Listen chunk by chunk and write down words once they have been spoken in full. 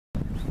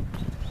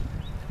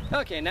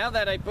Okay, now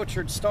that I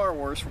butchered Star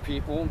Wars for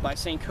people by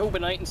saying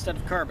Cobonite instead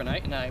of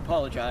Carbonite, and I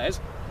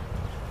apologize.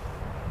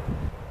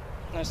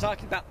 I was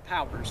talking about the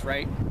powers,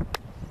 right?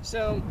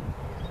 So,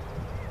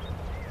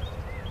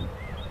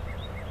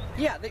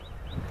 yeah,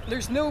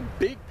 there's no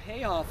big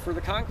payoff for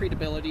the concrete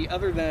ability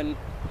other than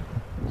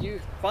you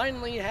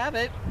finally have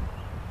it,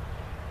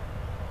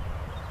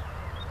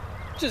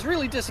 which is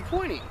really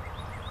disappointing.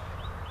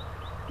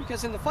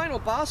 Because in the final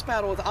boss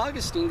battle with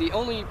Augustine,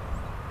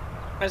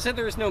 I said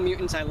there was no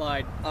mutants, I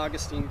lied.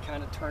 Augustine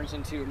kind of turns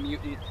into a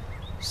mutant,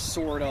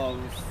 sort of.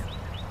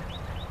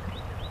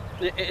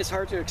 It's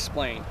hard to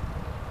explain.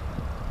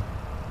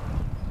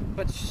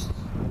 But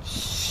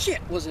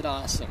shit, was it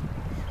awesome.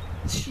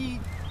 She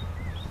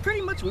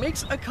pretty much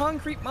makes a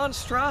concrete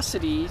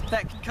monstrosity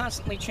that can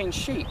constantly change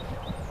shape.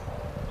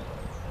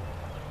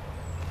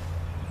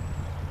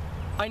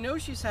 I know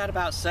she's had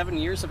about 7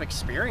 years of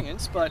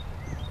experience, but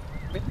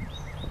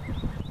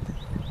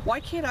why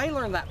can't I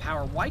learn that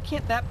power? Why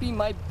can't that be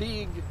my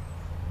big,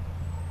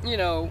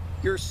 your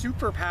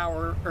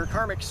superpower, or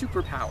karmic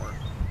superpower?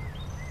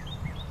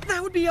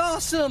 That would be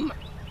awesome!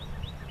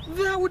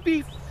 That would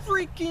be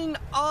freaking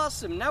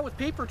awesome! Now with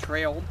Paper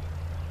Trail,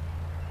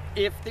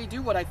 if they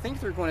do what I think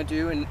they're going to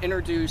do and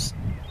introduce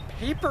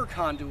Paper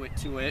Conduit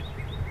to it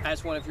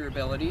as one of your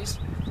abilities,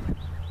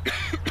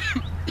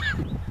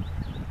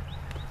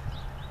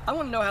 I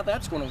want to know how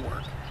that's going to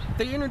work.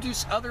 They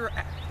introduce other,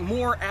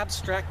 more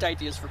abstract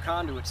ideas for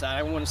conduits that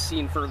I want to see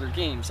in further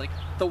games, like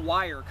the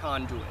wire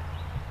conduit.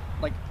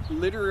 Like,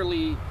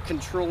 literally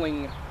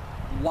controlling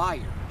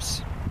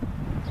wires.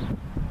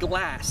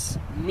 Glass,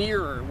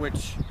 mirror,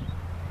 which...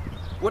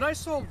 When I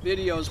saw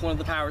videos, one of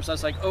the powers, I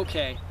was like,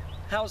 okay,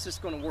 how is this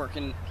going to work?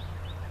 And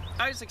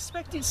I was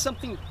expecting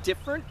something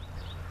different,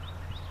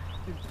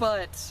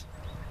 but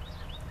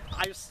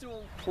I was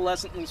still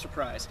pleasantly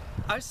surprised.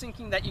 I was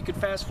thinking that you could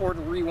fast forward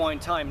and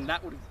rewind time, and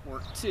that would have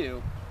worked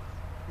too.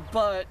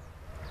 But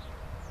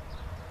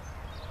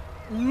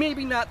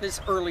maybe not this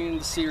early in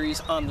the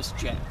series on this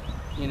gen,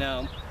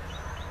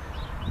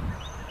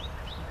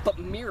 But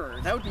mirror,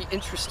 that would be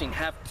interesting.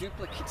 Have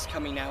duplicates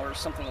coming out or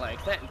something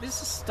like that.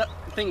 This is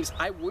things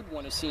I would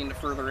want to see in the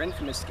further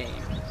Infamous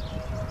game.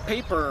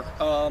 In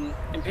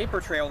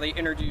Paper Trail, they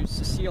introduced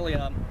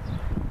Cecilia,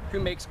 who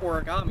makes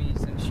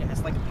origamis, and she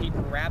has like a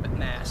paper rabbit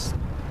mask.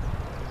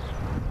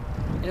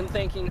 And I'm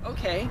thinking,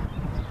 okay,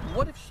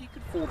 what if she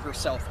could fold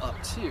herself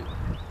up too?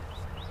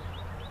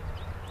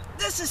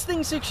 This is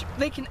things that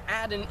they can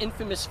add in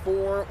Infamous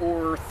 4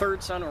 or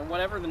Third Son or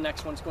whatever the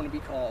next one's going to be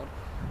called.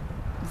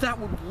 That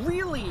would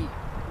really,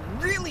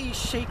 really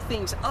shake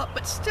things up,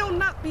 but still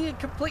not be a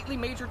completely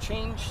major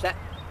change that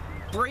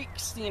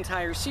breaks the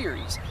entire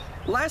series.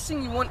 Last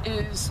thing you want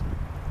is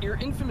your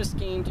Infamous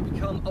game to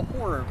become a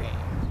horror game.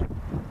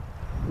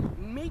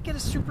 Make it a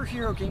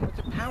superhero game where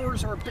the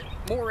powers are a bit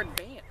more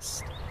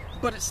advanced,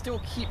 but it still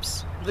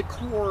keeps the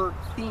core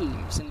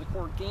themes and the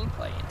core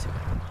gameplay into it.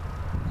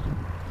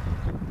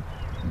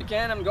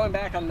 Again, I'm going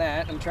back on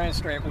that. I'm trying to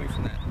stray away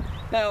from that.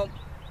 Now,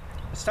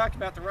 let's talk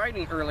about the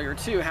writing earlier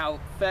too, how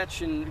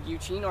Fetch and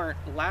Eugene aren't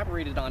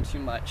elaborated on too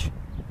much.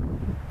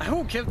 I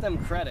will give them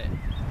credit.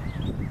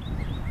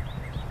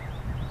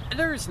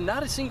 There is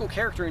not a single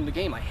character in the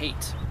game I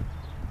hate.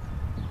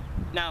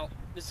 Now,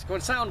 this is going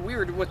to sound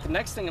weird with the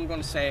next thing I'm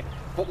going to say,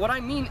 but what I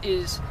mean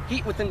is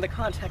hate within the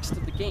context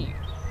of the game,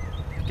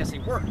 because they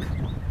work.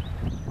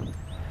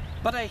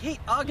 But I hate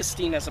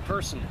Augustine as a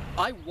person.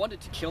 I wanted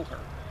to kill her.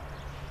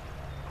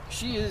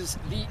 She is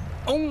the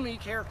only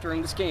character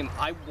in this game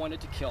I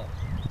wanted to kill.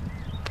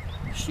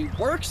 She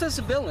works as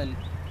a villain,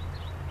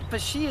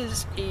 but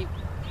she's a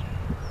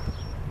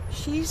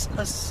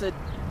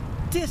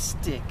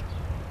sadistic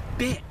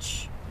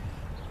bitch.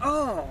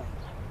 Oh.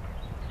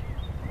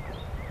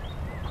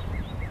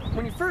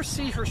 When you first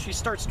see her, she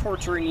starts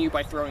torturing you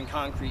by throwing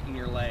concrete in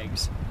your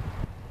legs.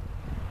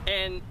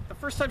 And the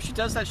first time she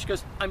does that, she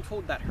goes, "I'm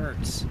told that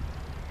hurts."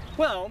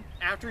 Well,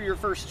 after your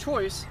first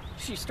choice,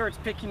 she starts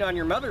picking on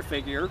your mother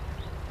figure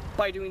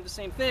by doing the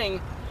same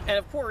thing. And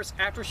of course,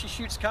 after she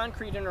shoots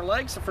concrete in her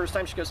legs the first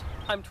time, she goes,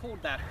 "I'm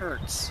told that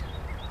hurts."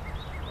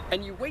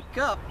 And you wake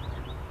up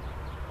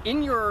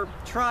in your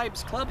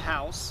tribe's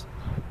clubhouse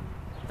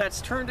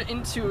that's turned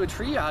into a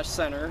triage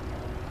center,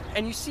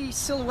 and you see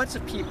silhouettes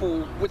of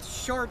people with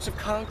shards of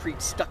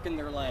concrete stuck in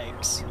their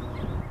legs.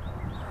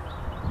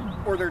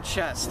 Or their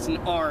chests and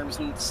arms,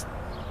 and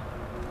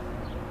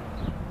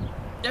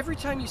every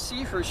time you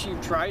see her, she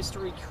tries to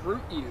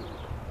recruit you.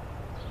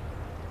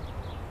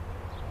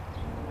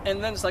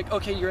 And then it's like,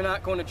 okay, you're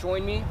not going to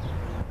join me?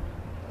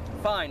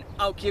 Fine,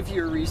 I'll give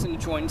you a reason to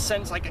join.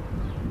 Sends like a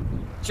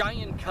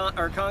giant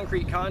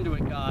concrete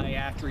conduit guy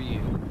after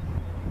you.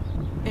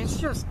 It's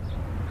just,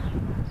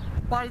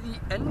 by the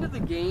end of the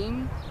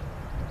game,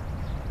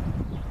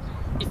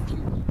 if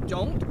you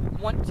don't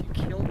want to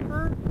kill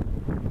her,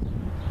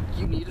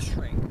 you need a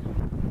shrink.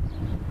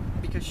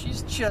 Because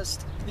she's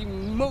just the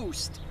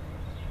most...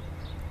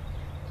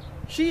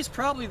 She's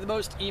probably the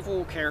most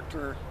evil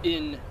character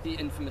in the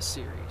Infamous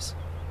series.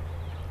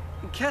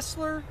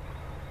 Kessler,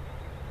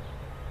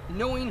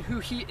 knowing who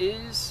he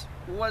is,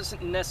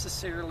 wasn't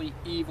necessarily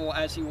evil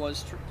as he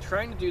was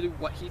trying to do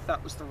what he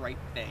thought was the right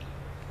thing.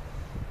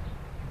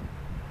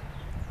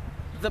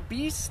 The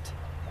Beast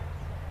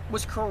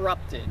was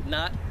corrupted,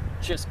 not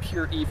just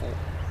pure evil.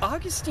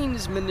 Augustine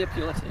is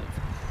manipulative.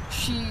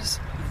 She's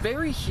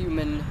very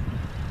human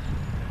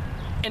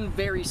and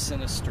very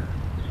sinister.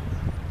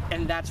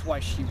 And that's why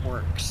she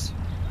works.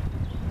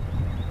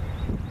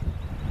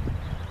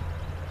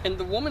 And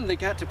the woman that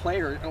got to play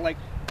her, like,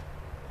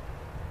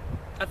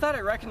 I thought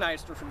I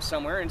recognized her from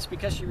somewhere, and it's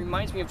because she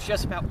reminds me of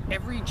just about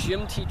every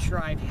gym teacher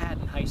I've had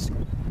in high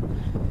school.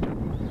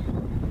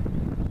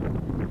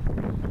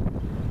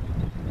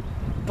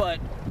 But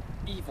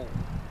evil.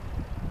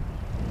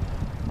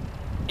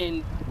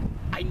 And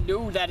I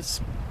know that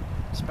is,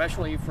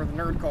 especially for the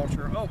nerd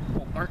culture, oh,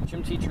 well, aren't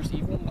gym teachers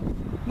evil?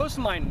 Most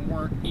of mine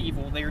weren't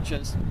evil, they're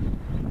just,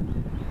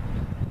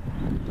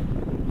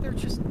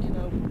 you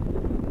know,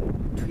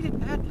 treated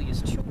badly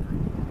as children.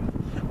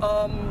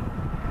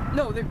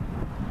 No,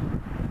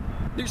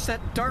 there's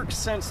that dark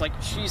sense, like,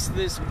 she's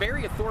this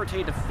very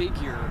authoritative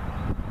figure,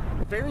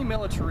 very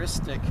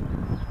militaristic,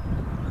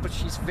 but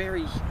she's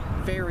very,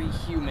 very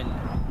human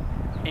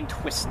and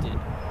twisted.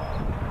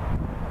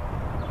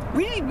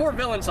 We need more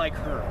villains like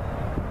her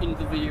in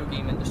the video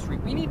game industry.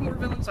 We need more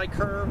villains like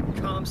her,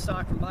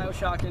 Comstock from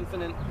Bioshock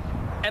Infinite,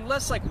 and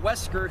less like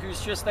Wesker,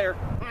 who's just there,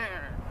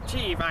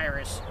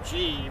 G-Virus,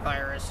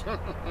 G-Virus.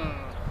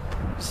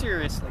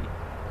 Seriously.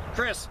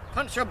 Chris,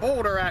 punch a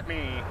boulder at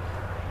me.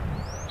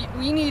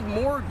 We need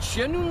more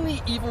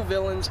genuinely evil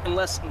villains and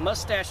less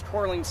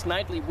mustache-twirling,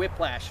 snidely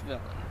whiplash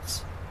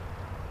villains.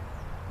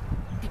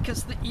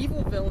 Because the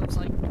evil villains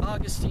like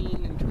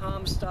Augustine and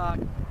Comstock,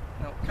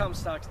 no,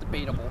 Comstock's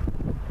debatable.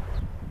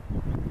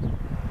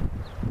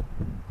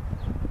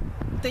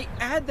 They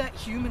add that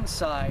human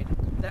side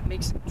that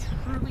makes it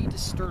truly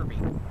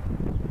disturbing.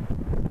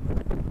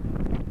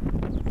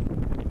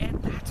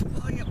 And that's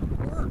why it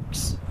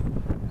works.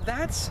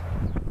 That's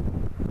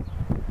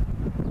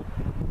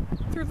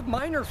through the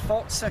minor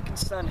faults Second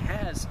Son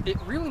has,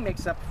 it really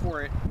makes up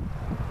for it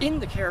in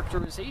the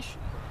characterization.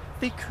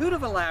 They could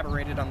have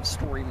elaborated on the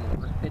story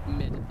more,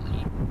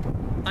 admittedly.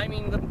 I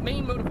mean, the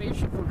main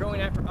motivation for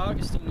going after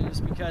Augustine is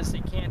because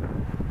they can't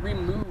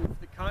remove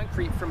the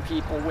concrete from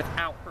people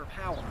without her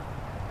power.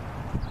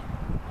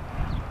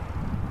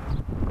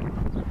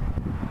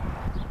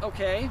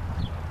 Okay,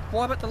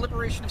 what about the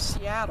liberation of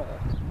Seattle?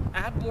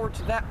 Add more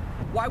to that.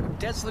 Why would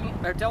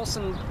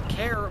Delson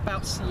care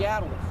about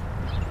Seattle?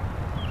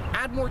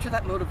 Add more to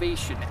that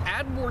motivation.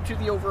 Add more to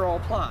the overall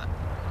plot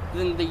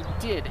than they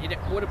did, and it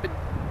would have been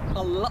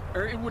a lot,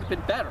 or it would have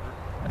been better.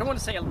 I don't want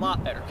to say a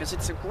lot better, because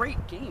it's a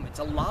great game. It's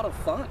a lot of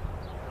fun.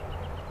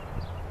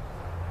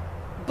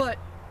 But,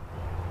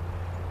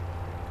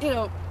 you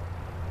know,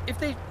 if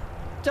they'd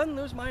done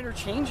those minor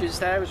changes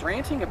that I was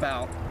ranting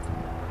about,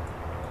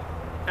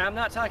 and I'm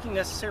not talking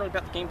necessarily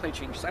about the gameplay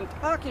changes, I'm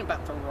talking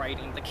about the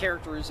writing, the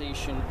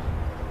characterization,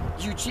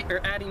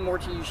 adding more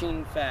to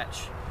Eugene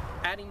Fetch,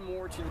 adding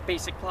more to the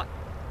basic plot.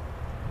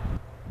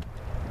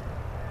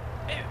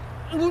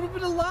 It would have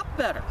been a lot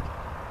better.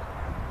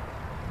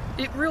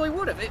 It really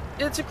would have.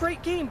 It's a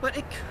great game, but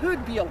it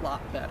could be a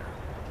lot better.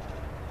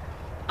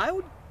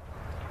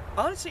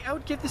 Honestly, I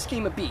would give this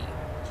game a B.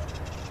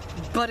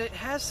 But it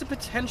has the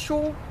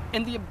potential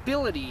and the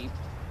ability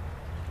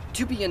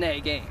to be an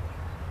A game.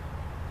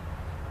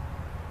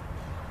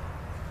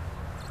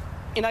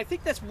 And I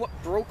think that's what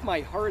broke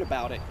my heart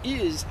about it,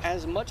 is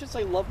as much as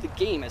I love the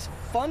game, as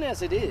fun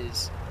as it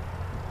is,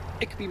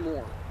 it could be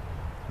more.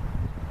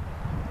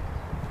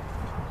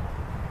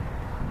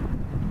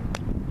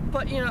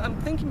 But, you know, I'm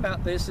thinking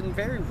about this, and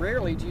very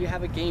rarely do you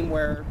have a game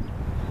where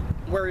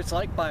it's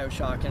like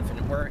Bioshock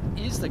Infinite, where it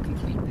is the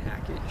complete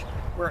package,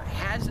 where it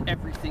has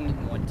everything you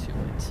want to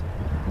it,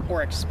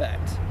 or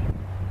expect.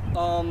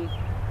 And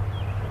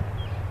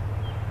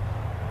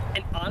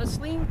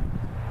honestly,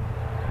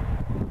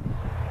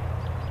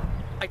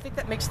 I think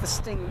that makes the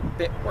sting a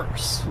bit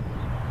worse.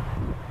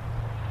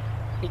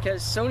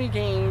 Because Sony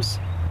games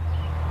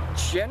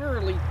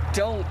generally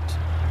don't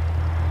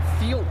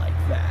feel like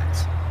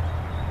that.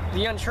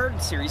 The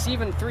Uncharted series,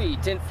 even 3,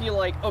 didn't feel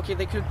like, okay,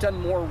 they could have done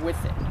more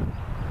with it.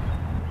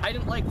 I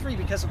didn't like 3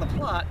 because of the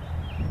plot,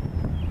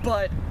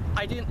 but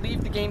I didn't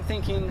leave the game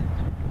thinking,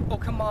 oh,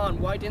 come on,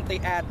 why didn't they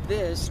add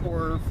this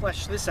or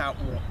flesh this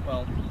out more?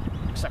 Well,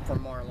 except for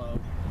Marlowe.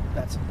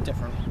 That's a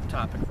different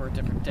topic for a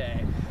different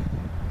day.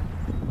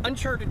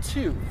 Uncharted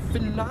 2,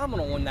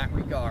 phenomenal in that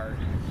regard.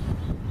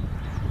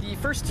 The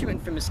first 2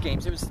 Infamous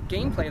games, it was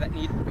gameplay that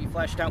needed to be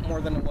fleshed out more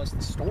than it was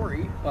the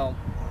story. Well,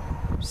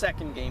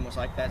 second game was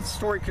like that. The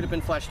story could have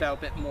been fleshed out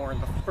a bit more in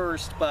the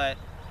first, but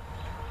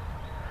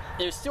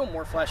it was still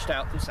more fleshed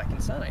out through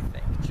Second Son, I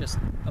think. Just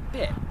a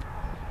bit.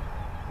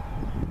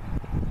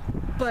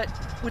 But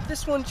with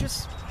this one,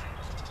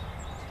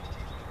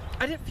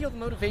 I didn't feel the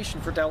motivation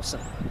for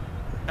Delson.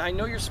 I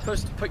know you're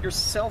supposed to put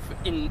yourself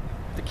in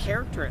the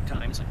character at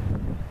times. A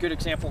good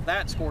example of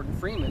that's Gordon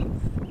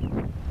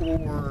Freeman.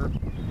 Or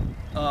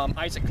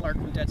Isaac Clarke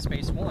from Dead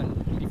Space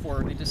 1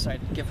 before they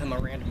decided to give him a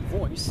random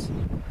voice.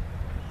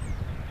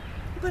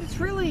 But it's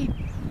really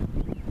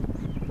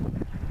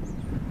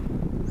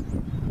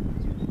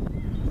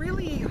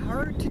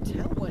hard to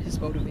tell what his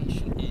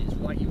motivation is,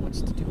 why he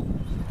wants to do all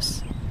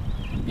this.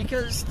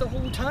 Because the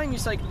whole time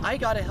he's like, I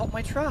gotta help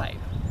my tribe.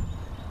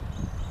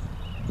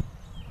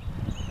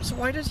 So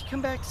why does he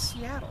come back to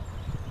Seattle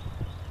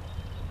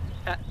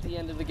at the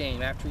end of the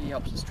game after he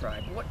helps his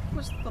tribe?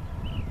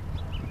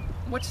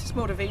 What's his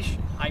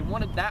motivation? I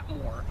wanted that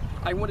more.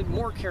 I wanted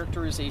more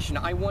characterization.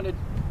 I wanted,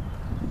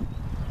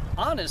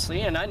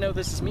 honestly, and I know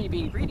this is me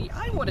being greedy,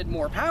 I wanted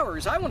more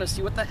powers. I want to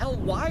see what the hell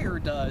Wire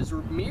does, or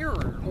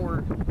Mirror,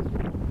 or...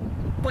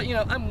 But, you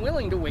know, I'm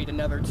willing to wait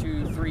another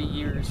 2-3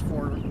 years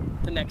for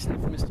the next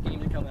Infamous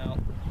game to come out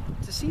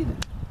to see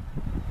that.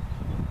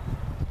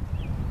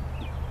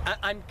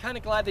 I'm kind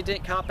of glad they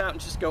didn't cop out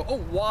and just go, oh,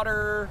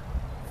 water,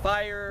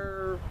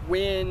 fire,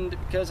 wind,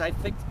 because I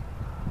think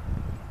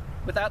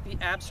without the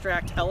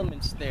abstract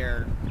elements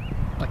there,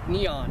 like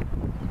neon,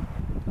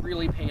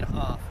 really paid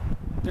off.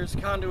 There's a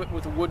conduit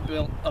with a wood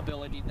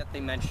ability that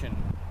they mention,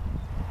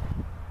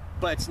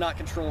 but it's not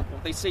controllable.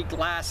 They say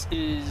glass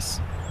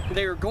is...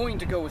 They're going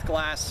to go with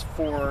glass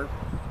for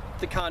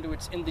the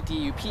conduits in the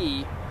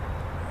DUP,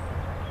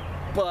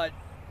 but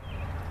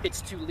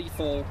it's too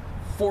lethal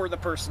for the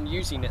person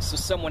using it, so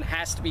someone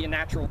has to be a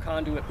natural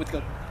conduit with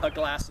a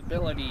glass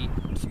ability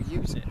to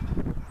use it.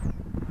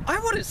 I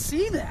want to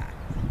see that!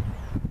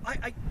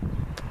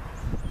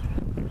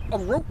 A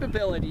rope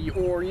ability,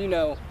 or, you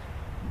know,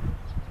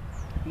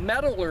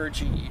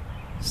 metallurgy,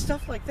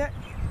 stuff like that.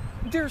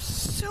 There's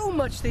so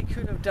much they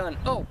could have done.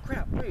 Oh,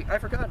 crap, wait, I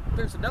forgot.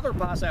 There's another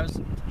boss that was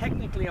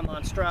technically a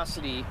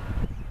monstrosity.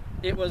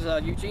 It was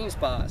Eugene's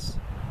boss.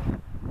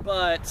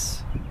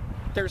 But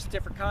there's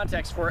different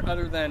context for it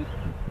other than,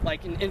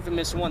 like in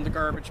Infamous 1, the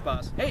garbage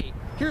boss. Hey,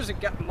 here's a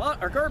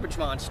garbage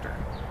monster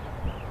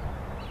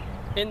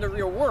in the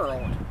real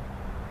world.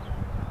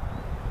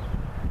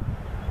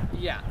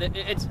 Yeah,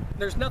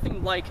 there's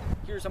nothing like,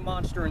 here's a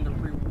monster in the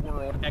real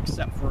world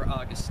except for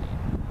Augustine.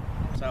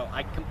 So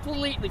I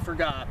completely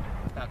forgot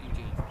about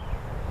Eugene.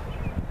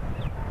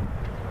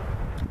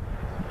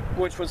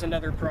 Which was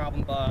another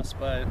problem boss,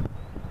 but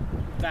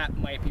that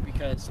might be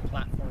because the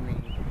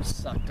platforming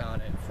sucked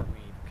on it for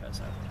me because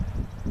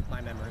of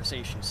my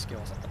memorization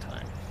skills at the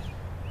time.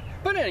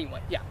 But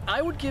anyway, yeah,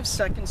 I would give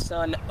Second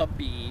Son a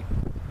B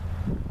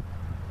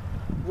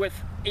with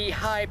a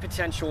high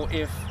potential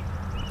if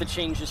the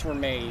changes were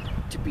made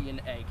to be an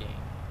A game.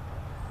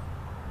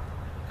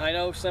 I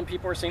know some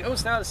people are saying, oh,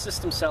 it's not a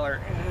system seller.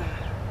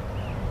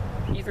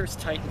 Either it's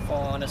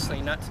Titanfall,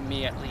 honestly, not to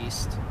me at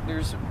least.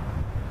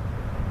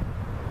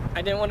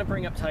 I didn't want to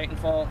bring up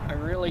Titanfall, I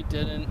really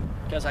didn't,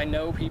 because I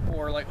know people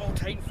are like, oh,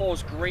 Titanfall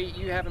is great,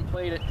 you haven't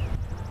played it.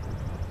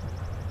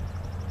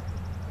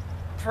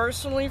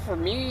 Personally, for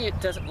me, it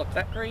doesn't look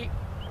that great,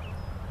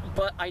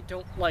 but I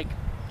don't like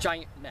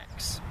giant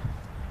mechs.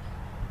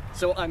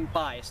 So I'm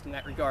biased in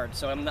that regard,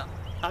 so I'm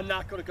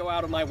not going to go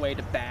out of my way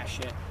to bash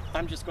it.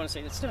 I'm just going to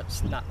say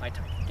it's not my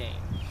type of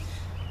game.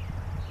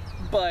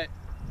 But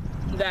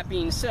that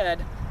being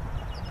said,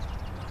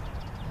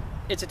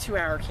 it's a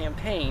 2-hour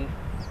campaign.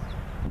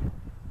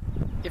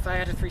 If I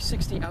had a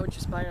 360, I would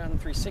just buy it on the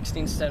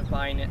 360 instead of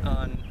buying it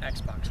on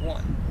Xbox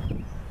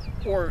One.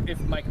 Or if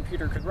my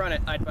computer could run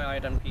it, I'd buy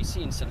it on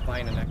PC instead of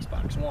buying an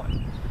Xbox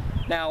One.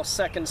 Now,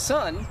 Second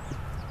Son,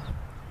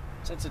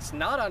 since it's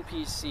not on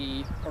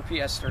PC or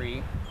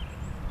PS3,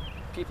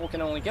 people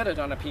can only get it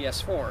on a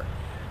PS4.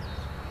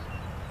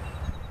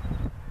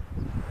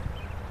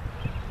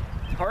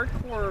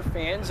 Hardcore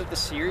fans of the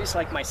series,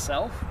 like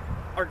myself,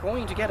 are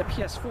going to get a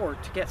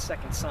PS4 to get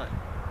Second Son.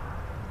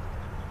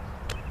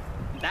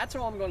 That's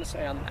all I'm going to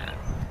say on that.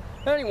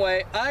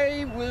 Anyway,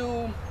 I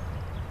will...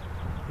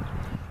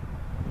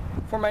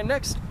 For my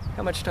next...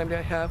 How much time do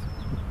I have?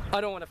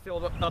 I don't want to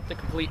fill up the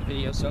complete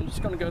video, so I'm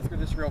just going to go through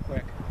this real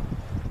quick.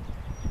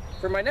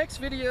 For my next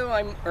video,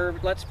 or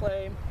Let's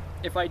Play,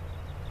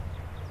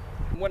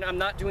 when I'm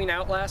not doing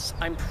Outlast,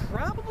 I'm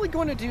probably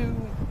going to do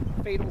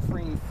Fatal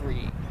Frame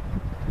 3.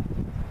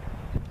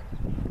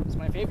 It's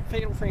my favorite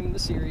Fatal Frame in the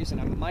series, and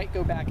I might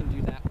go back and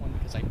do that one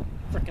because I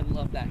freaking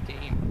love that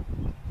game.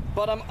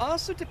 But I'm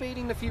also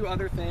debating a few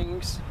other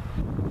things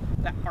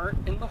that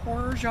aren't in the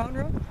horror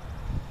genre.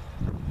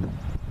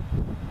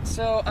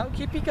 So I'll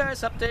keep you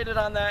guys updated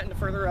on that in a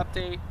further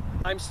update.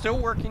 I'm still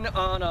working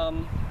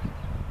on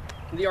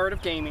The Art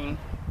of Gaming,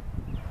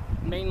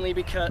 mainly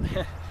because,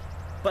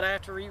 but I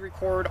have to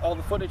re-record all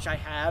the footage I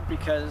had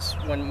because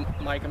when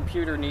my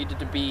computer needed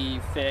to be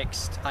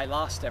fixed, I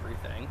lost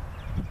everything.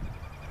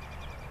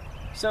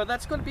 So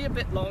that's going to be a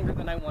bit longer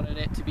than I wanted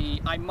it to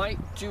be. I might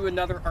do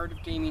another Art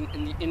of Gaming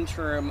in the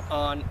interim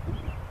on,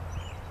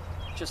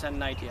 just had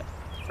an idea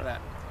for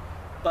that.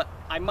 But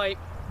I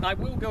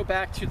will go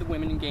back to the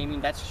Women in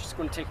Gaming. That's just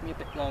going to take me a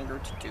bit longer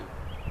to do.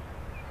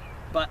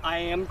 But I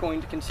am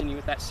going to continue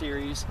with that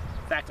series.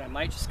 In fact, I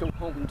might just go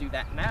home and do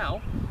that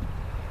now.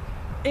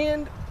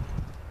 And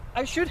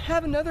I should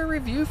have another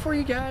review for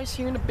you guys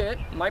here in a bit.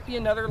 Might be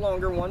another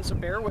longer one, so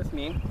bear with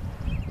me.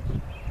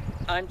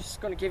 I'm just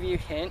going to give you a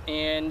hint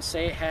and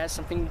say it has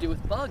something to do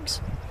with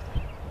bugs.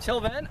 Till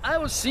then, I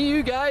will see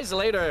you guys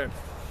later.